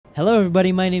Hello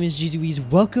everybody, my name is GZWeez.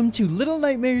 Welcome to Little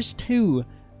Nightmares 2.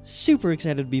 Super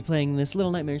excited to be playing this.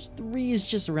 Little Nightmares 3 is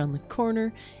just around the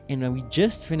corner, and we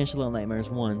just finished Little Nightmares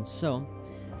 1, so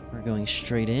we're going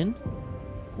straight in.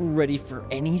 Ready for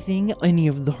anything, any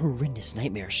of the horrendous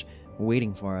nightmares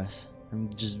waiting for us. I'm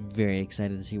just very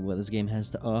excited to see what this game has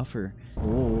to offer.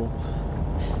 Whoa.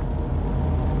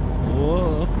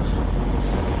 Whoa.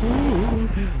 Ooh.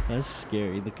 That's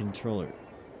scary, the controller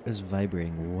is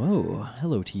vibrating. Whoa.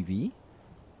 Hello, TV.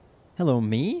 Hello,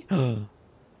 me? I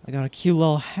got a cute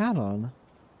little hat on.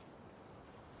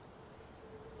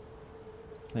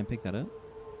 Can I pick that up?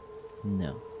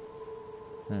 No.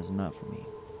 That is not for me.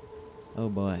 Oh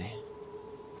boy.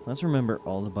 Let's remember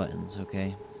all the buttons,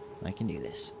 okay? I can do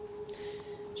this.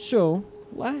 So,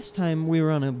 last time we were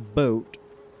on a boat,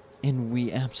 and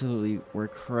we absolutely were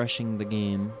crushing the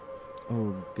game.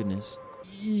 Oh, goodness.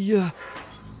 Yeah.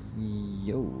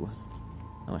 Yo.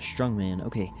 I'm a strong man.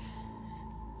 Okay.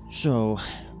 So,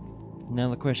 now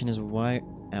the question is why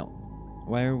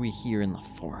are we here in the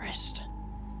forest?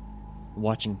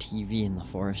 Watching TV in the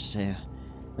forest.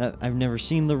 I've never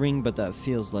seen The Ring, but that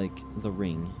feels like The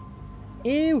Ring.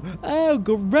 Ew! Oh,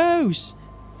 gross!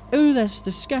 Oh, that's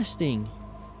disgusting.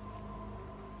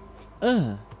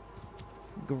 Ugh.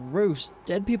 Gross.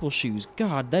 Dead people's shoes.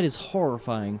 God, that is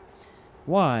horrifying.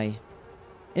 Why?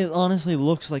 It honestly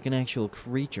looks like an actual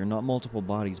creature, not multiple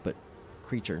bodies, but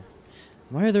creature.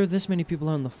 Why are there this many people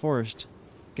out in the forest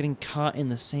getting caught in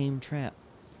the same trap?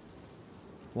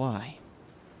 Why?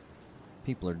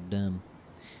 People are dumb.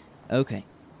 Okay.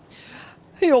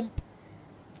 Help!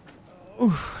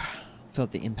 Oof.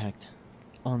 Felt the impact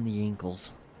on the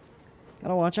ankles.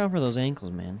 Gotta watch out for those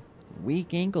ankles, man.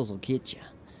 Weak ankles will get you.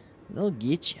 They'll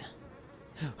get you.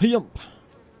 Help!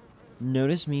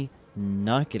 Notice me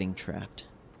not getting trapped.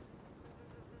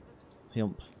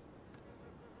 Help.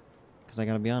 Because I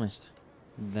gotta be honest,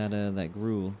 that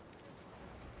gruel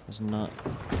does not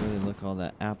really look all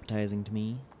that appetizing to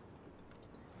me.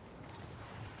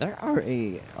 There are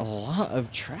a lot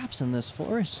of traps in this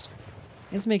forest.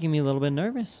 It's making me a little bit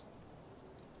nervous.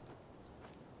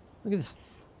 Look at this.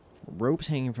 Ropes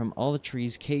hanging from all the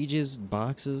trees, cages,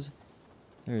 boxes.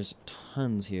 There's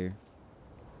tons here.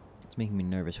 It's making me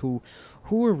nervous. Who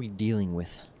are we dealing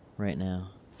with right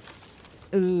now?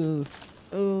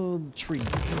 Oh, tree.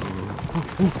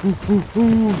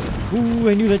 Ooh,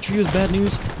 I knew that tree was bad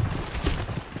news.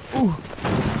 Ooh.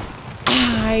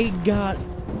 I got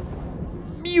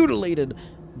mutilated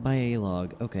by a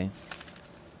log. Okay.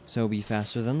 So be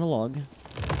faster than the log.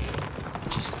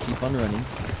 Just keep on running.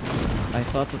 I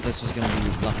thought that this was going to be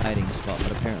the hiding spot,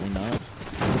 but apparently not.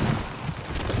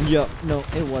 Yup, no,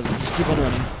 it wasn't. Just keep on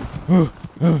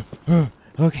running.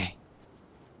 Okay.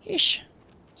 Ish.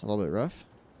 It's a little bit rough.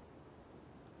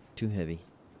 Too heavy.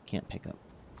 Can't pick up.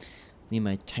 Me and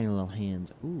my tiny little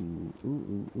hands. Ooh, ooh,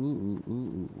 ooh, ooh, ooh,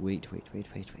 ooh. Wait.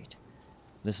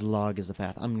 This log is the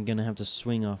path. I'm gonna have to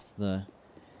swing off the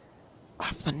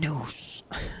noose.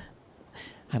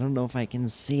 I don't know if I can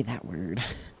say that word.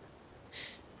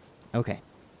 Okay.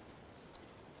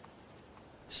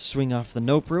 Swing off the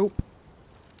nope rope.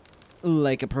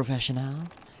 Like a professional.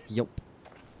 Yup.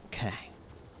 Okay.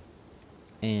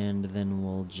 And then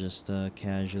we'll just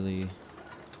casually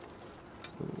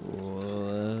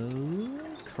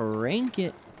crank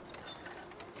it.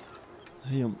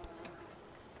 Yump.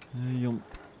 Yump.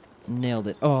 Nailed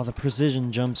it. Oh, the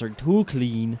precision jumps are too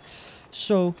clean.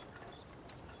 So,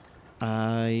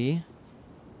 I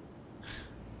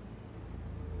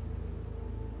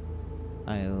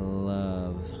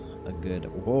love a good...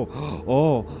 Whoa.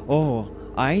 Oh,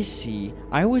 I see.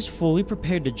 I was fully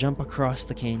prepared to jump across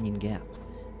the canyon gap.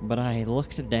 But I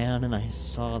looked down and I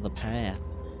saw the path.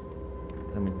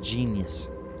 I'm a genius.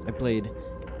 I played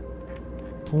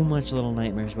too much Little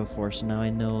Nightmares before, so now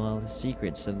I know all the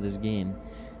secrets of this game.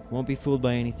 Won't be fooled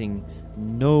by anything.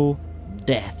 No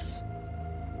deaths.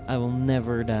 I will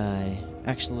never die.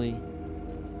 Actually,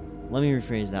 let me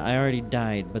rephrase that. I already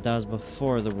died, but that was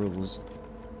before the rules.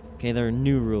 Okay, there are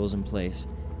new rules in place.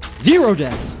 0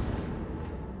 deaths!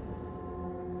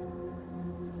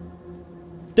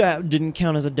 That didn't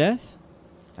count as a death.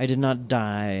 I did not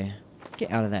die. Get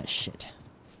out of that shit.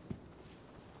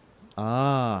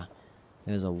 Ah,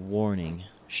 there's a warning.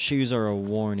 Shoes are a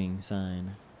warning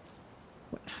sign.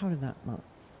 What? How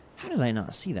did I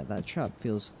not see that? That trap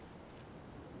feels...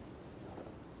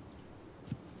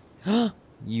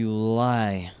 You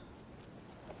lie.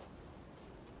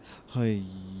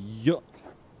 Hi-ya.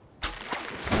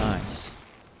 Nice.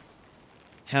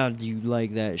 How do you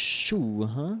like that shoe,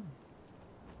 huh?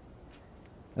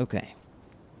 Okay.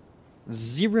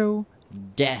 0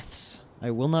 deaths.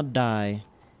 I will not die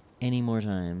any more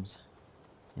times.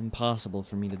 Impossible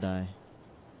for me to die.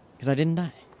 Because I didn't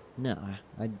die. No,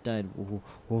 I died. Oh,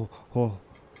 oh, oh.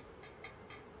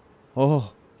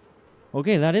 Oh.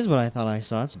 Okay, that is what I thought I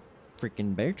saw. It's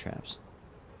freaking bear traps.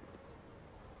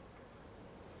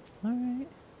 Alright.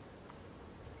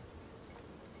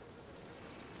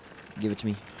 Give it to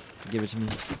me. Give it to me.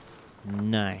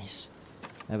 Nice.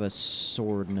 I have a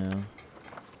sword now.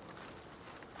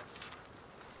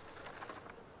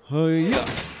 Hiya!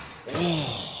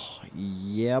 Oh,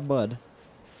 yeah, bud.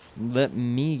 Let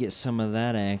me get some of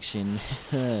that action,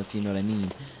 if you know what I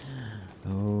mean.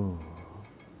 Oh.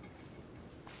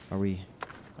 Are we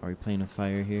playing with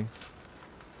fire here?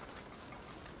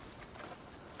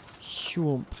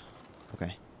 Shoomp.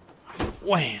 Okay.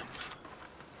 Wham!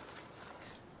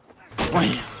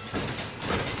 Wham!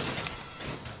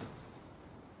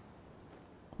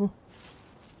 Oh.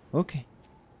 Okay.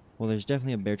 Well, there's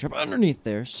definitely a bear trap underneath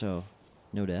there, so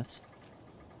no deaths.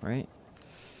 Right?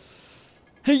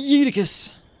 Hey,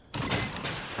 Yeeticus!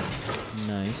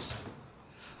 Nice.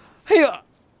 Hey!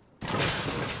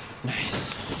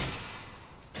 Nice.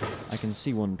 I can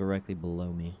see one directly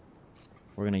below me.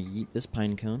 We're gonna yeet this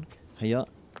pine cone. Hiya.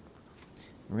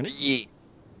 We're gonna yeet.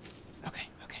 Okay,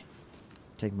 okay.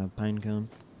 Take my pine cone.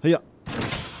 Hiya.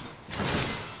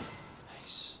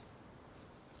 Nice.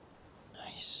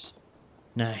 Nice.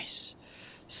 Nice.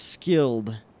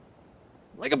 Skilled.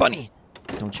 Like a bunny.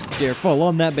 Don't you dare fall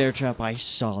on that bear trap. I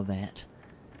saw that.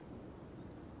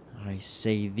 I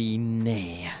say thee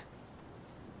nay.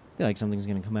 I feel like something's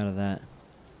gonna come out of that.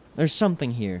 There's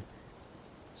something here.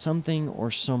 Something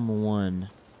or someone.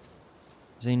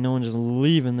 There's ain't no one just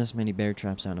leaving this many bear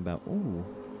traps out and about. Ooh,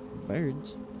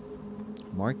 birds.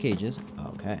 More cages.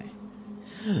 Okay.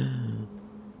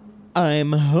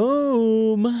 I'm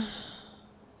home.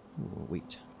 Ooh,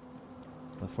 wait.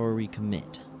 Before we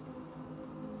commit.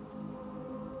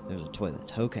 There's a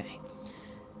toilet. Okay.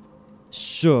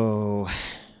 So,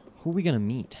 who are we gonna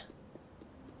meet?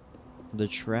 The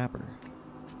trapper.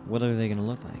 What are they gonna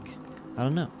look like? I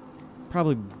don't know.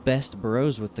 Probably best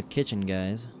bros with the kitchen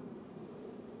guys.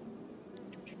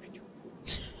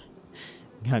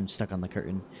 I'm stuck on the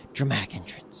curtain. Dramatic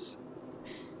entrance.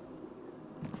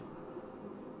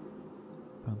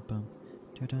 Bum bum.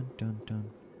 Dun dun dun dun.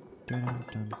 Dun dun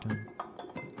dun dun.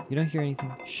 You don't hear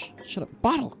anything? Shh, shut up.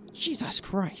 Bottle! Jesus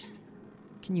Christ!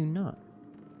 Can you not?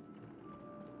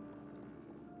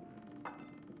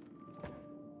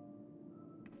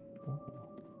 Oh.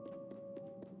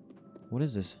 What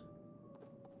is this?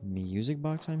 Music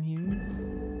box I'm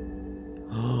hearing?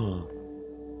 Oh!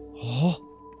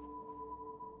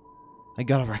 I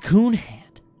got a raccoon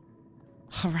hat!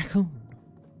 A raccoon!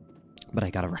 But I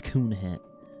got a raccoon hat.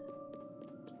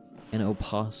 An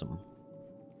opossum.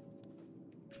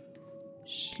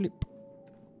 Slip.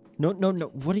 No, no, no.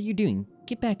 What are you doing?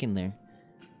 Get back in there.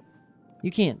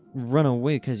 You can't run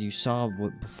away because you saw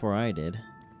what before I did.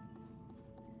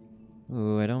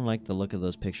 Oh, I don't like the look of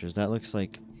those pictures. That looks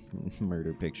like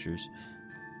murder pictures.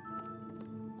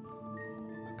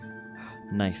 Okay.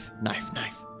 Knife, knife,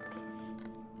 knife.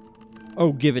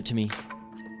 Oh, give it to me.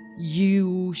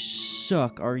 You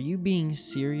suck. Are you being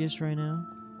serious right now?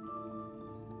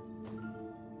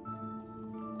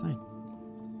 Fine.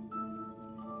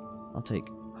 I'll take...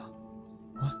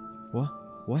 What? What?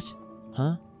 What?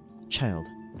 Huh? Child.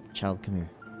 Child, come here.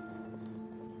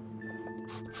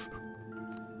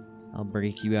 I'll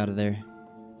break you out of there.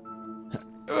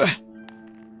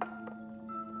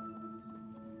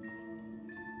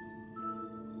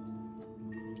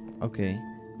 Okay.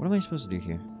 What am I supposed to do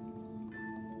here?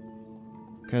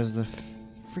 Because the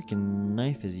freaking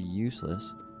knife is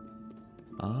useless.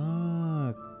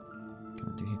 Ah.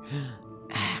 Come through here.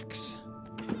 Axe.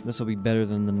 This will be better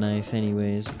than the knife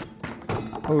anyways.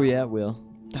 Oh yeah, it will.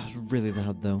 That was really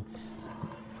loud though.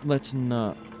 Let's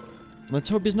not. Let's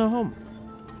hope he's not home.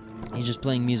 He's just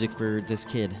playing music for this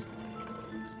kid.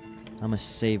 I'ma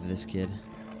save this kid.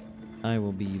 I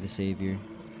will be the savior.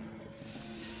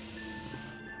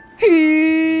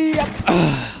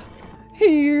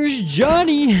 Here's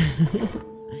Johnny.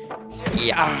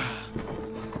 Yeah.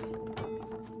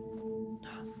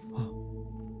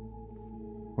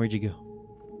 Where'd you go?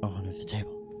 Oh, under the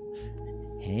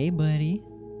table. Hey, buddy.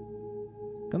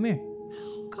 Come here.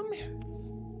 Come here.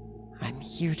 I'm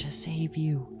here to save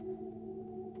you.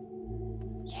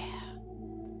 Yeah.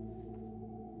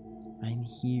 I'm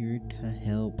here to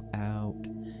help out.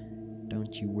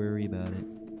 Don't you worry about it.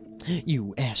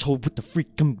 You asshole, what the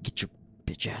freak? Come get your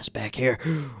bitch ass back here.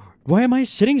 Why am I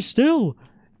sitting still?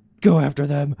 Go after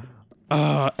them.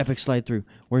 Epic slide through.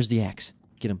 Where's the axe?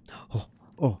 Get him.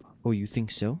 Oh, you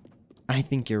think so? I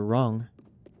think you're wrong.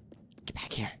 Get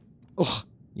back here. Ugh.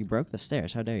 You broke the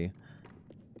stairs. How dare you?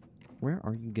 Where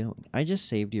are you going? I just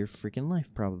saved your freaking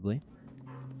life, probably.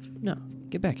 No.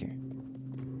 Get back here.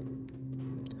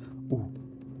 Ooh.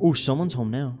 Ooh, someone's home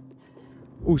now.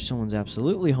 Ooh, someone's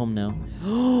absolutely home now.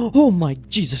 Oh my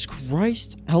Jesus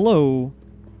Christ. Hello.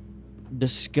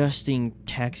 Disgusting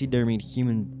taxidermied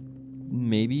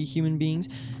maybe human beings.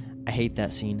 I hate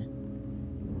that scene.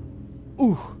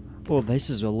 Ooh. Well, this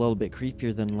is a little bit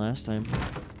creepier than last time.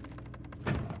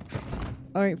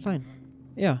 Alright, fine.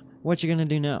 Yeah, what you gonna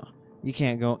do now? You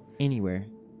can't go anywhere.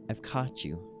 I've caught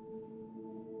you.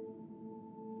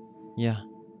 Yeah.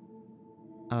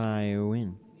 I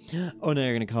win. Oh, now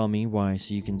you're gonna call me? Why?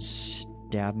 So you can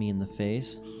stab me in the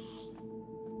face?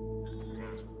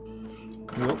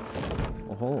 Whoop.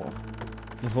 Oh.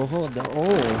 Oh.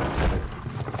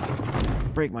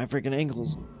 Break my freaking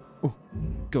ankles. Ooh.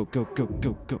 Go, go, go,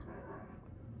 go, go.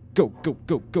 Go, go,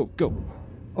 go, go, go.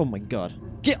 Oh my god.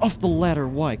 Get off the ladder.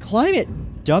 Why? Climb it,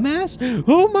 dumbass.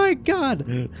 Oh my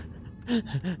god.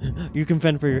 You can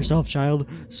fend for yourself, child.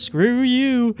 Screw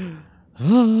you.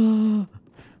 I'm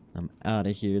out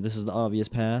of here. This is the obvious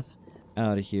path.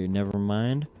 Out of here. Never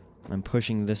mind. I'm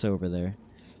pushing this over there.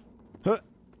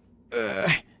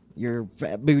 Your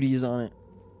fat booty is on it.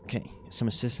 Okay, some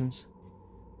assistance.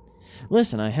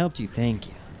 Listen, I helped you. Thank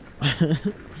you.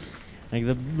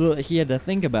 Like he had to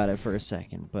think about it for a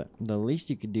second, but the least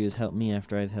you could do is help me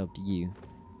after I've helped you.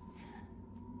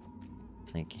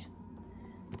 Like,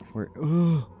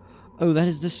 oh, that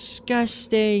is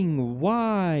disgusting.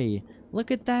 Why?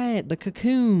 Look at that, the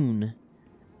cocoon,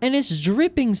 and it's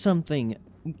dripping something.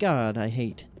 God, I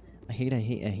hate.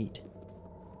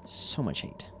 So much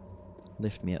hate.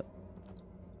 Lift me up.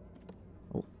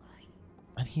 Oh,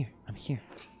 I'm here.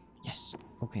 Yes.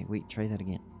 Okay, wait. Try that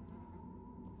again.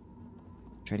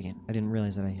 Try it again. I didn't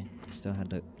realize that I still had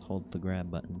to hold the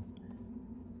grab button.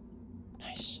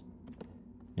 Nice.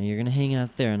 Now you're gonna hang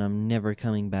out there and I'm never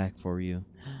coming back for you.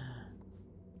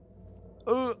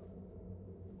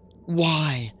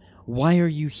 Why? Why are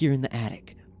you here in the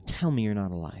attic? Tell me you're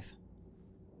not alive.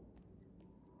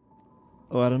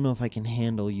 Oh, I don't know if I can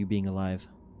handle you being alive.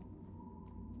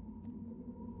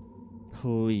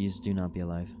 Please do not be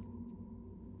alive.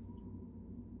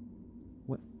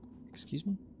 What? Excuse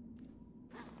me?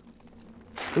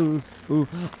 Ooh.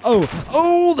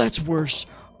 Oh, that's worse.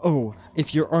 Oh,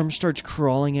 if your arm starts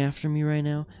crawling after me right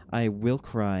now, I will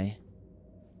cry.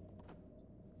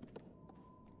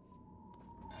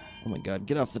 Oh my god,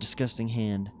 get off the disgusting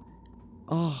hand.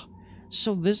 Oh,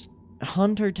 so this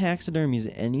hunter taxidermy is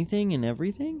anything and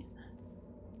everything?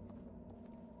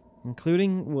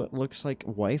 Including what looks like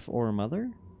wife or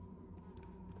mother?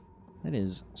 That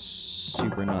is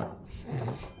super not...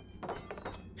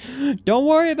 Don't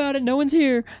worry about it, no one's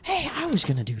here. Hey, I was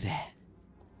gonna do that.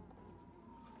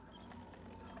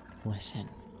 Listen,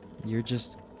 you're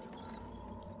just...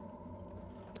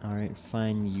 Alright,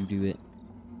 fine, you do it.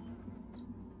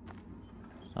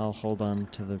 I'll hold on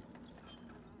to the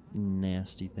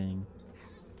nasty thing.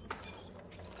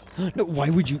 No, why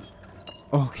would you...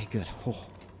 Okay, good. Oh.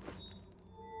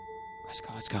 Let's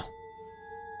go.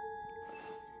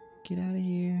 Get out of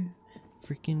here.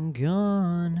 Freaking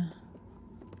gone.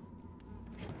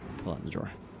 Pull out the drawer.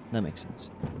 That makes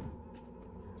sense.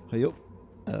 Hey-yo.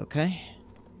 Okay.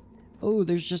 Oh,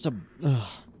 there's just a...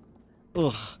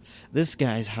 Ugh. This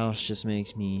guy's house just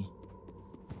makes me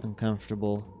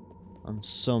uncomfortable on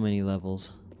so many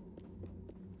levels.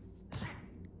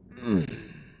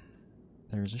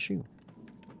 There's a shoe.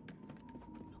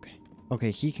 Okay. Okay,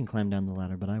 he can climb down the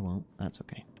ladder, but I won't. That's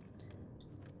okay.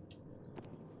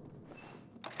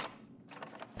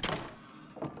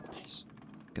 Nice.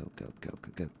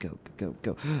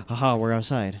 Go. Haha, we're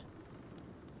outside.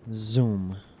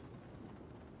 Zoom.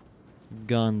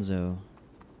 Gonzo.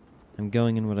 I'm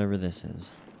going in whatever this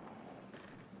is.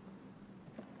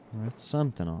 Well, that's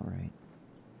something, alright.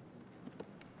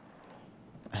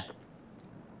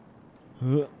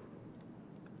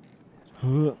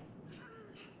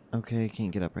 Okay, I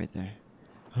can't get up right there.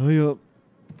 Hurry up.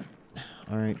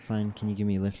 Alright, fine. Can you give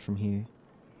me a lift from here?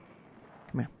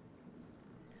 Come here.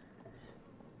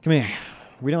 Come here.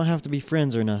 We don't have to be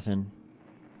friends or nothing.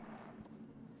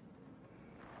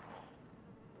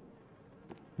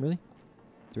 Really?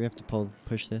 Do we have to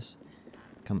push this?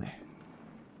 Come here.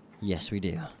 Yes, we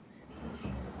do.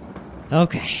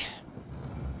 Okay.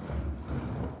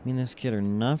 Me and this kid are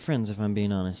not friends if I'm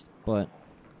being honest, but...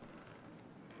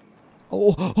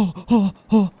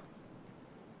 Oh!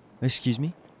 Excuse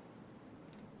me?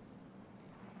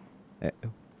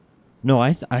 No,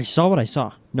 I saw what I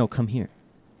saw. No, come here.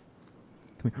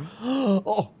 Come here.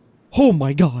 Oh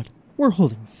my god! We're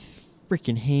holding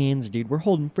freaking hands, dude. We're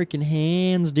holding freaking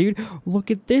hands, dude.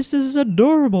 Look at this. This is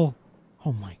adorable.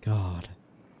 Oh my god.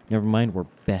 Never mind, we're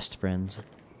best friends.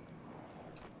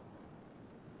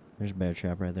 There's a bear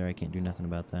trap right there. I can't do nothing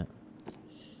about that.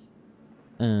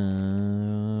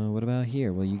 What about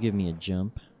here? Will you give me a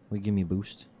jump? Will you give me a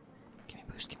boost? Give me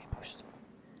a boost, give me a boost.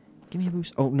 Give me a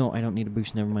boost. Oh, no, I don't need a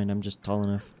boost. Never mind, I'm just tall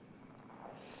enough.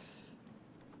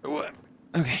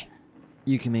 Okay.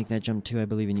 You can make that jump too. I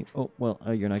believe in you. Oh, well,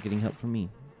 you're not getting help from me.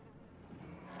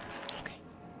 Okay.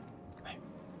 Come here.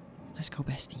 Let's go,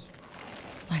 bestie.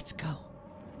 Let's go.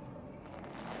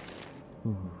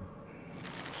 Ooh.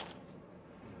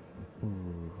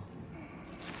 Ooh.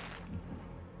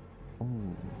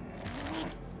 Ooh.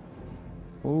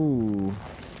 Ooh.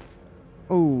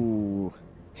 Ooh.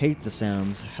 Hate the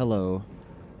sounds. Hello.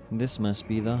 This must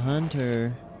be the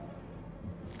hunter.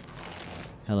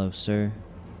 Hello, sir.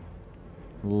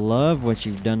 Love what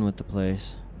you've done with the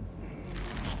place.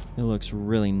 It looks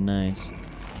really nice.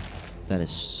 That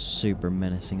is super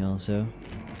menacing also.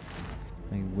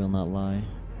 I will not lie.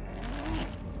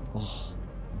 Oh.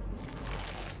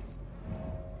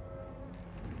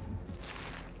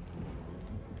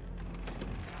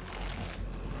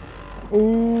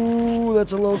 Ooh,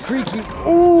 that's a little creaky.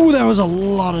 Ooh, that was a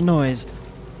lot of noise.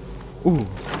 Ooh,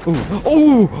 ooh,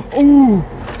 ooh, ooh,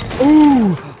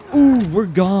 ooh, ooh, we're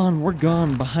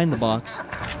gone, behind the box.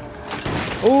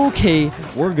 Okay,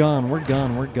 we're gone,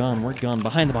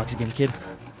 behind the box again, kid.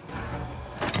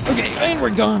 Okay, and we're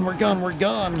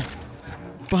gone.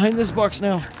 Behind this box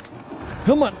now.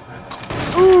 Come on.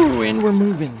 Ooh, and we're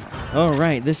moving. All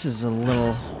right, this is a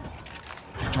little...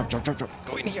 Chop.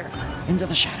 Go in here, into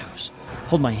the shadows.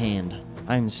 Hold my hand.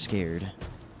 I'm scared.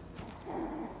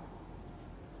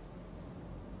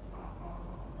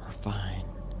 We're fine.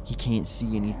 He can't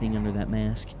see anything under that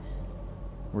mask.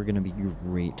 We're gonna be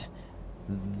great.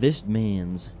 This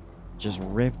man's just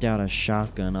ripped out a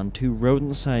shotgun on 2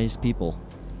 rodent-sized people.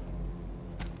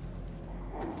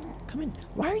 Come in.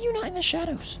 Why are you not in the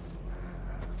shadows?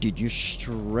 Dude, you're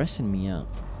stressing me out.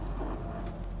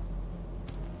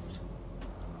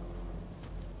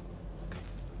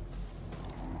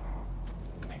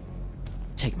 Come here.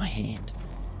 Take my hand.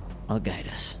 I'll guide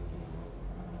us.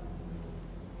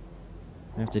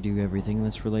 I have to do everything in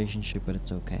this relationship, but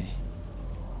it's okay.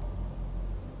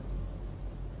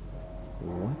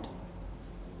 What?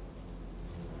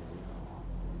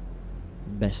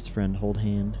 Best friend, hold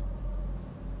hand.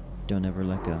 Don't ever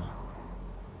let go.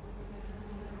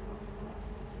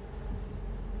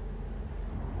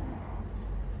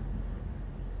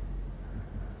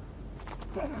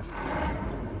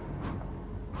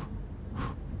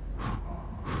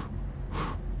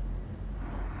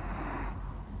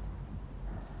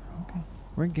 Okay,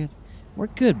 we're good. We're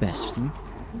good, bestie.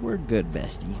 We're good,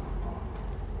 bestie.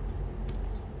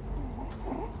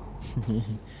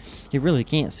 He really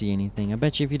can't see anything. I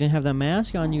bet you if you didn't have that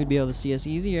mask on, you'd be able to see us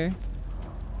easier.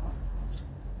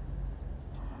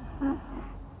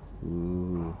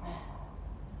 Ooh.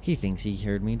 He thinks he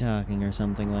heard me talking or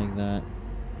something like that.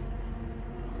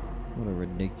 What a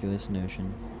ridiculous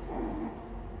notion.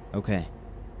 Okay.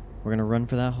 We're gonna run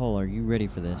for that hole. Are you ready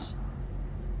for this?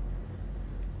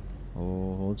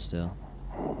 Oh, hold still.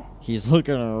 He's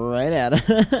looking right at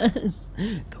us.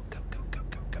 Go.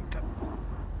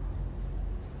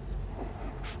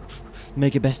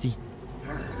 Make it, bestie.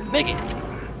 Make it!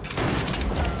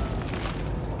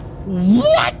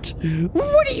 What?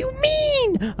 What do you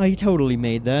mean? I totally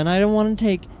made that and I don't want to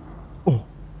take... Oh,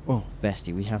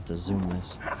 bestie, we have to zoom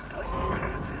this.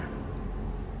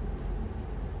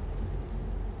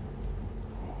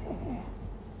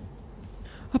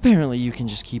 Apparently you can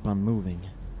just keep on moving.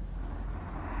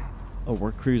 Oh,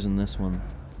 we're cruising this one.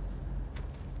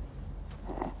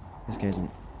 This guy's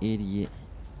an idiot.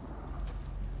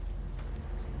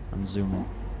 I'm zooming.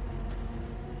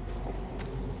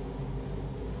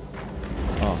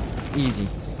 Oh, easy.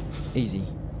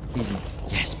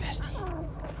 Yes, bestie.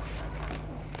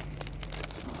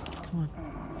 Come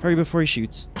on. Hurry before he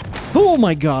shoots. Oh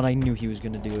my god, I knew he was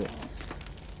gonna do it.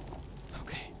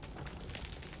 Okay.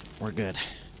 We're good.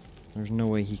 There's no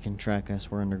way he can track us.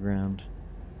 We're underground.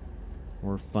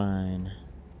 We're fine.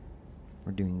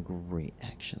 We're doing great,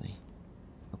 actually.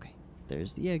 Okay,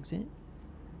 there's the exit.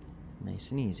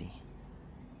 Nice and easy.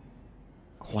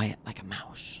 Quiet like a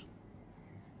mouse.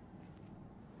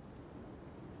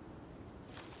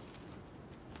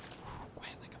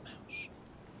 Quiet like a mouse.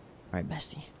 Alright,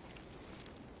 bestie.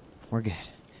 We're good.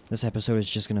 This episode is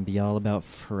just gonna be all about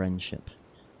friendship.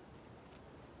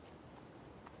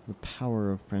 The power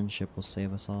of friendship will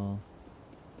save us all.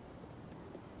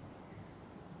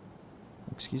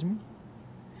 Excuse me?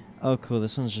 Oh, cool.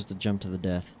 This one's just a jump to the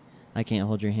death. I can't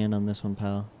hold your hand on this one,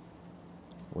 pal.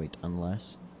 Wait,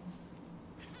 unless...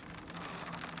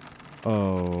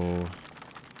 Oh.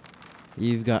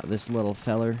 You've got this, little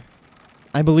feller.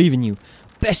 I believe in you.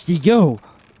 Bestie, go!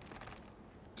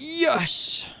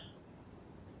 Yes!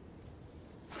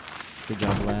 Good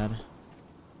job, lad.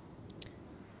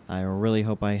 I really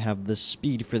hope I have the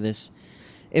speed for this.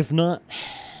 If not,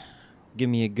 give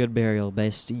me a good burial,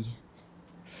 bestie.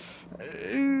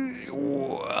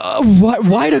 What?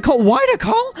 Why to call? Why to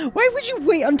call? Why would you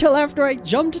wait until after I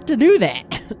jumped to do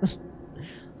that?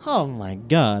 Oh my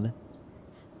god.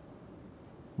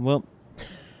 Well,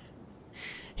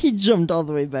 he jumped all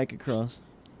the way back across.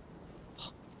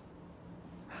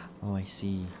 Oh, I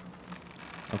see.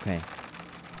 Okay.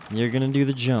 You're gonna do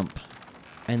the jump,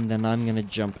 and then I'm gonna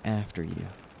jump after you.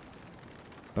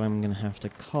 But I'm gonna have to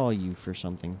call you for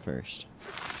something first.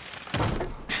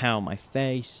 Ow, my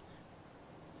face.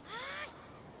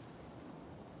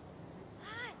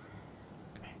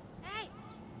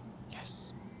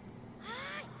 Yes.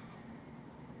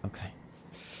 Okay.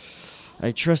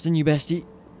 I trust in you, bestie.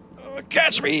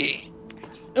 Catch me!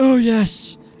 Oh,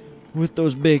 yes! With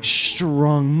those big,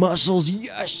 strong muscles,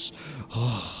 yes!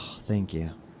 Oh, thank you.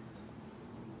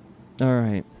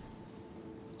 Alright.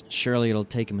 Surely it'll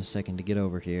take him a second to get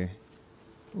over here.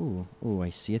 Ooh, ooh, I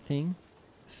see a thing.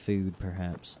 Food,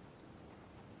 perhaps.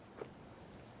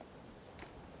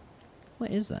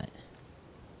 What is that?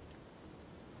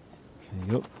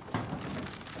 Yup.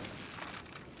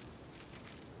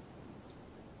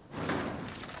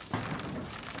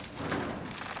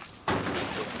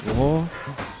 Whoa.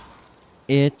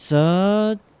 It's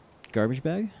a garbage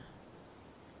bag.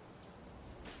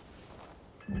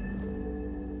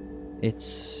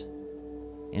 It's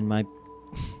in my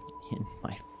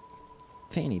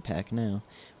fanny pack now.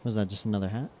 Was that just another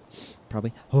hat?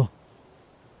 Probably. Oh.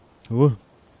 Oh.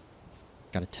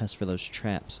 Gotta test for those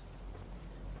traps.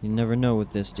 You never know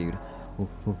with this dude. Oh,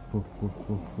 oh, oh, oh,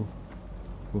 oh, oh.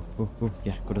 Oh, oh, oh.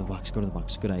 Yeah, go to the box, go to the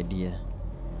box. Good idea.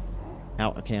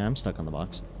 Ow, okay, I'm stuck on the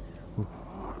box. Oh.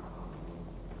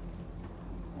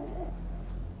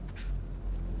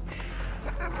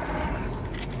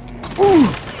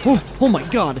 Ooh! Oh my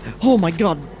god! Oh my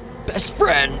god! Best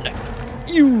friend!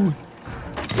 You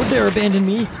would dare abandon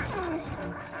me!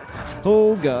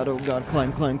 Oh god,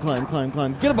 climb, climb, climb, climb,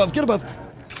 climb. Get above, get above!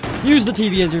 Use the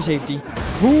TV as your safety.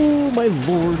 Oh my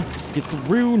lord! Get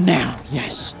through now!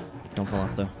 Yes! Don't fall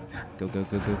off though. Go, go,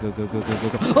 go, go, go, go, go, go, go,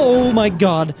 go. Oh my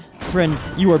god! Friend,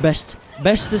 you are best.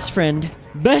 Bestest friend.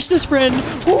 Bestest friend!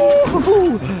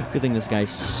 Woo! Good thing this guy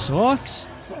sucks.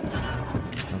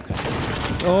 Okay.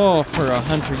 Oh, for a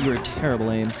hunter, you are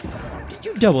terrible aim. Did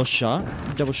you double shot?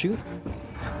 Double shoot?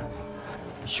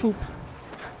 Shoop.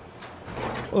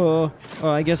 Oh,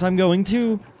 I guess I'm going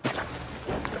too.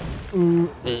 Ooh,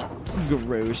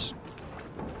 gross.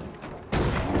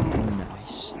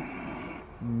 Nice.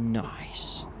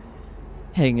 Nice.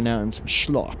 Hanging out in some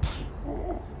schlop.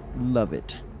 Love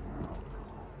it.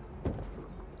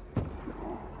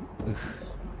 Ugh.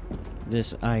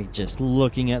 This,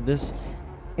 looking at this,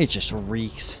 it just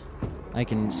reeks. I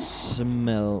can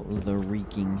smell the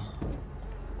reeking.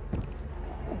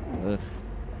 Ugh.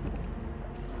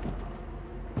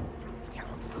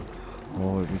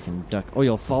 Oh, we can duck. Oh,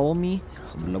 you'll follow me?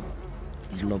 Blub.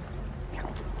 Blub.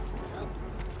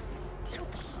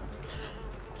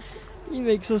 He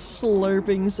makes a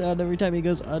slurping sound every time he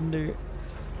goes under.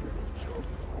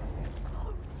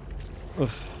 Ugh.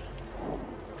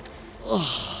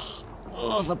 Ugh.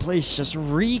 Oh, the place just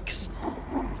reeks.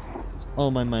 It's all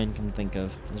my mind can think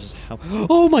of. It's just how...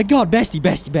 Oh my god, bestie,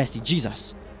 bestie, bestie,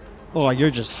 Jesus. Oh,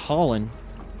 you're just hauling.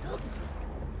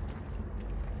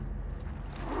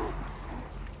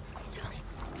 Okay.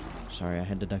 Sorry, I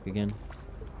had to duck again.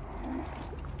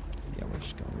 Yeah, we're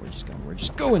just going, we're just going, we're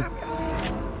just going.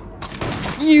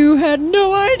 You had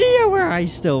no idea where I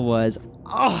still was.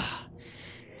 Ah.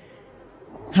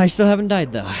 I still haven't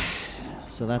died though.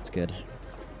 So that's good.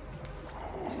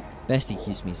 Bestie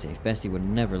keeps me safe. Bestie would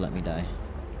never let me die.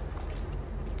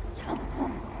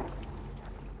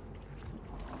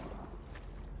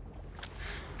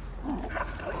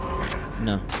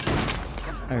 No.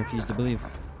 I refuse to believe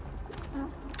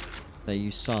that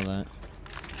you saw that.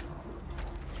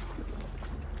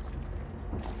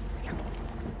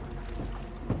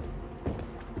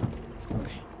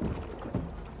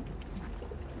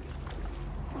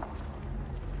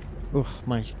 Oof,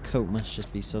 my coat must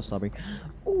just be so slobbery.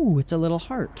 Ooh, it's a little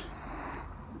heart.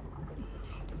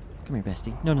 Come here,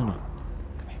 bestie. No, no, no.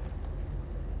 Come here.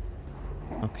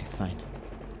 Okay, fine.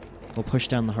 We'll push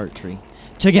down the heart tree.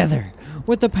 Together!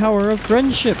 With the power of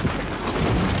friendship!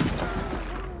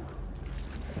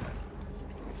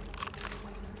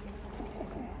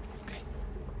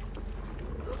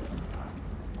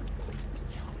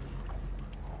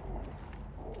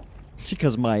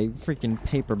 because my freaking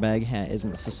paper bag hat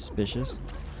isn't suspicious.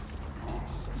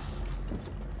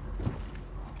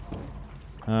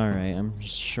 Alright, I'm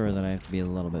sure that I have to be a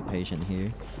little bit patient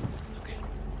here. Okay,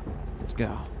 let's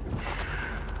go.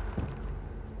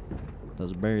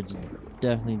 Those birds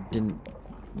definitely didn't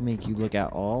make you look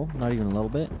at all, not even a little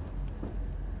bit.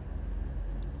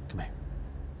 Come here.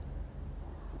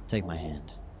 Take my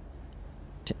hand.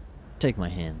 Take my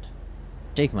hand.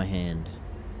 Take my hand.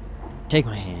 Take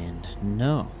my hand.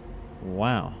 No.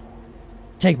 Wow.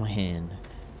 Take my hand.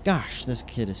 Gosh, this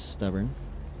kid is stubborn.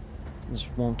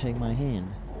 Just won't take my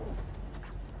hand.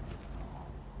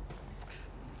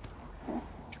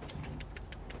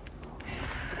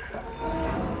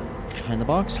 Behind the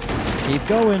box. Keep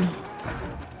going.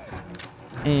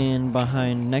 And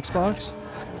behind next box.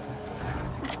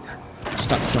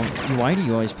 Stop. Don't. Why do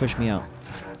you always push me out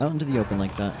into the open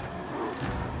like that?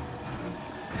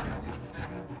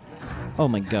 Oh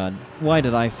my god. Why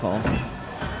did I fall?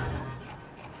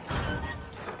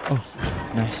 Oh,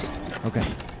 nice. Okay.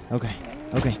 Okay.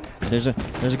 Okay. There's a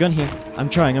gun here. I'm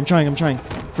trying.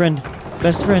 Friend.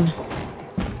 Best friend.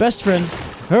 Best friend.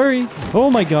 Hurry. Oh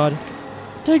my god.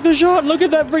 Take the shot. Look at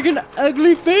that freaking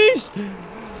ugly face.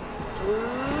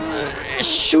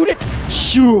 Shoot it.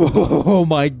 Shoot. Oh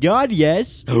my god,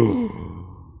 yes.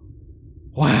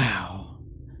 Wow.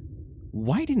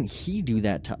 Why didn't he do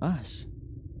that to us?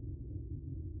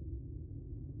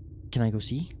 Can I go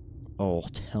see? Oh,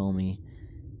 tell me.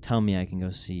 Tell me I can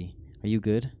go see. Are you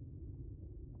good?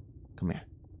 Come here.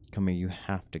 Come here. You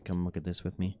have to come look at this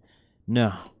with me.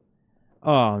 No.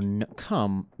 Oh, no.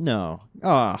 Come. No.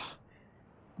 Oh.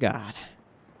 God.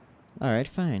 Alright,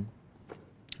 fine.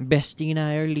 Bestie and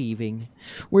I are leaving.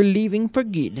 We're leaving for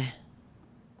good.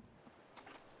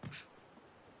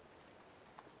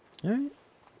 Alright.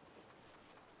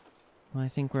 Well, I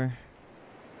think we're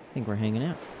hanging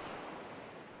out.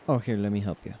 Oh, here, let me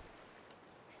help you.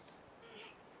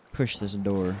 Push this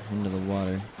door into the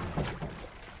water.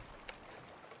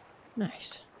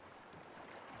 Nice.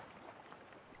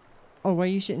 Oh, why are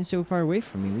you sitting so far away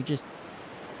from me? We just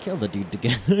killed a dude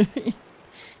together.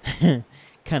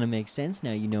 Kind of makes sense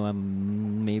now you know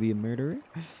I'm maybe a murderer.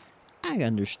 I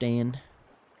understand.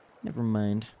 Never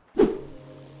mind.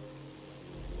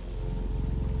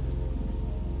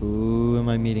 Ooh, am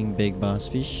I meeting Big Boss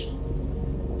Fish?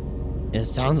 It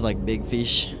sounds like big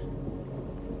fish.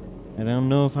 I don't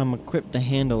know if I'm equipped to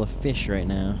handle a fish right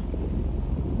now.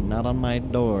 Not on my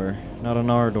door. Not on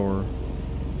our door.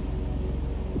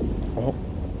 Oh,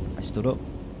 I stood up.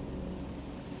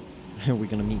 Are we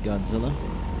gonna meet Godzilla?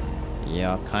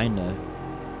 Yeah, kinda.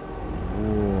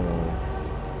 Whoa.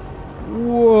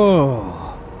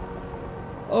 Whoa.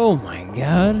 Oh my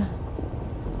god.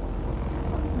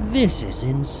 This is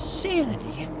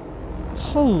insanity.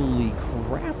 Holy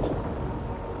crap.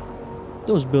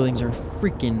 Those buildings are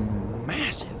freaking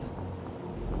massive.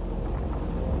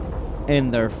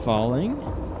 And they're falling.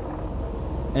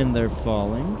 And they're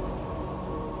falling.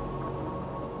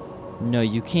 No,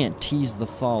 you can't tease the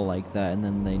fall like that and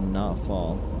then they not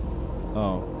fall.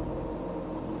 Oh.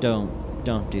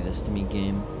 Don't do this to me,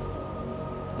 game.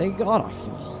 They gotta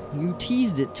fall. You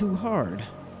teased it too hard.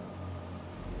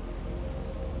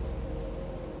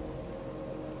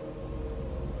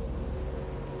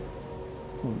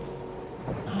 Oomph.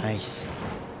 Nice.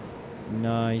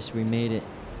 Nice, we made it.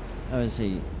 That was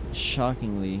a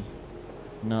shockingly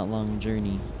not long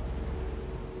journey.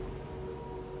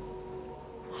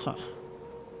 Huh.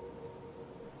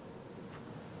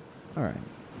 Alright.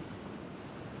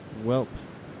 Welp.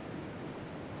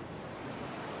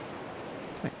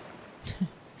 Come here.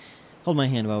 Hold my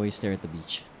hand while we stare at the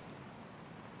beach.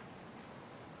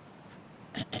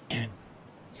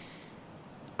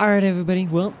 Alright, everybody.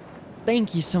 Well,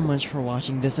 thank you so much for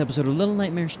watching this episode of Little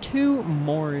Nightmares 2.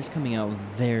 More is coming out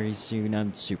very soon.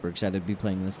 I'm super excited to be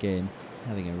playing this game.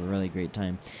 Having a really great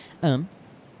time.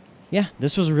 Yeah,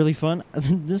 this was really fun.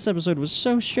 This episode was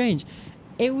so strange.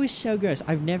 It was so gross.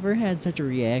 I've never had such a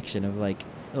reaction of like,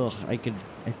 ugh, I feel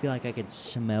like I could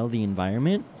smell the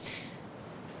environment.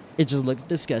 It just looked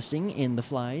disgusting, and the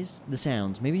flies, the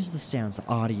sounds, maybe it's the sounds, the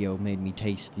audio made me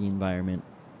taste the environment.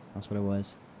 That's what it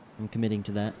was. I'm committing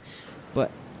to that.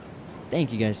 But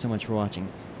thank you guys so much for watching.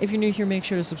 If you're new here, make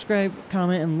sure to subscribe,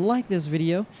 comment, and like this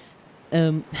video.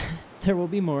 There will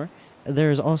be more.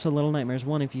 There is also Little Nightmares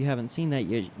 1. If you haven't seen that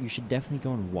yet, you should definitely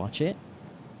go and watch it.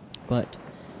 But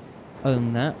other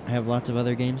than that, I have lots of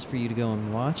other games for you to go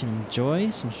and watch and enjoy.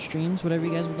 Some streams, whatever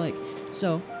you guys would like.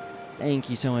 So,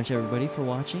 thank you so much, everybody, for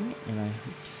watching. And I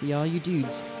hope to see all you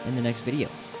dudes in the next video.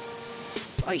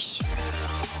 Peace!